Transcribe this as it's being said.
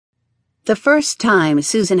The first time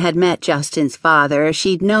Susan had met Justin's father,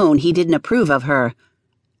 she'd known he didn't approve of her.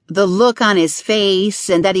 The look on his face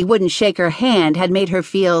and that he wouldn't shake her hand had made her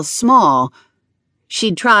feel small.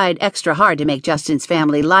 She'd tried extra hard to make Justin's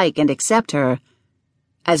family like and accept her.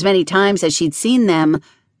 As many times as she'd seen them,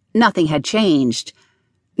 nothing had changed.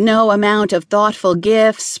 No amount of thoughtful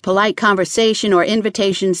gifts, polite conversation, or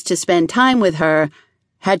invitations to spend time with her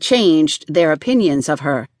had changed their opinions of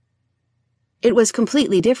her. It was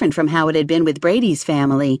completely different from how it had been with Brady's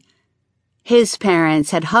family. His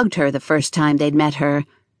parents had hugged her the first time they'd met her.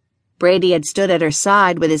 Brady had stood at her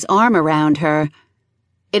side with his arm around her.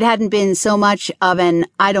 It hadn't been so much of an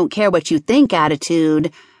 "I don't care what you think"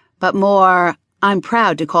 attitude, but more, "I'm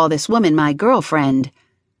proud to call this woman my girlfriend."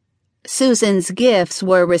 Susan's gifts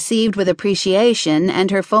were received with appreciation,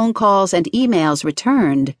 and her phone calls and emails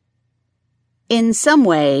returned. In some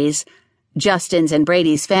ways, Justin's and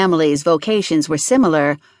Brady's families' vocations were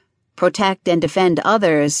similar: protect and defend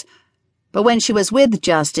others. But when she was with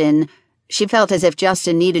Justin, she felt as if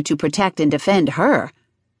Justin needed to protect and defend her.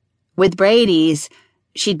 With Brady's,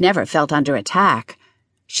 she'd never felt under attack.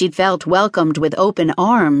 She'd felt welcomed with open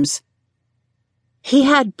arms. He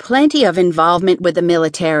had plenty of involvement with the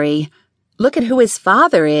military. Look at who his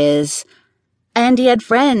father is. And he had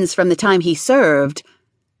friends from the time he served.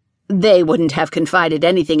 They wouldn't have confided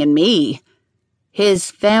anything in me. His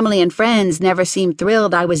family and friends never seemed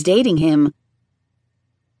thrilled I was dating him.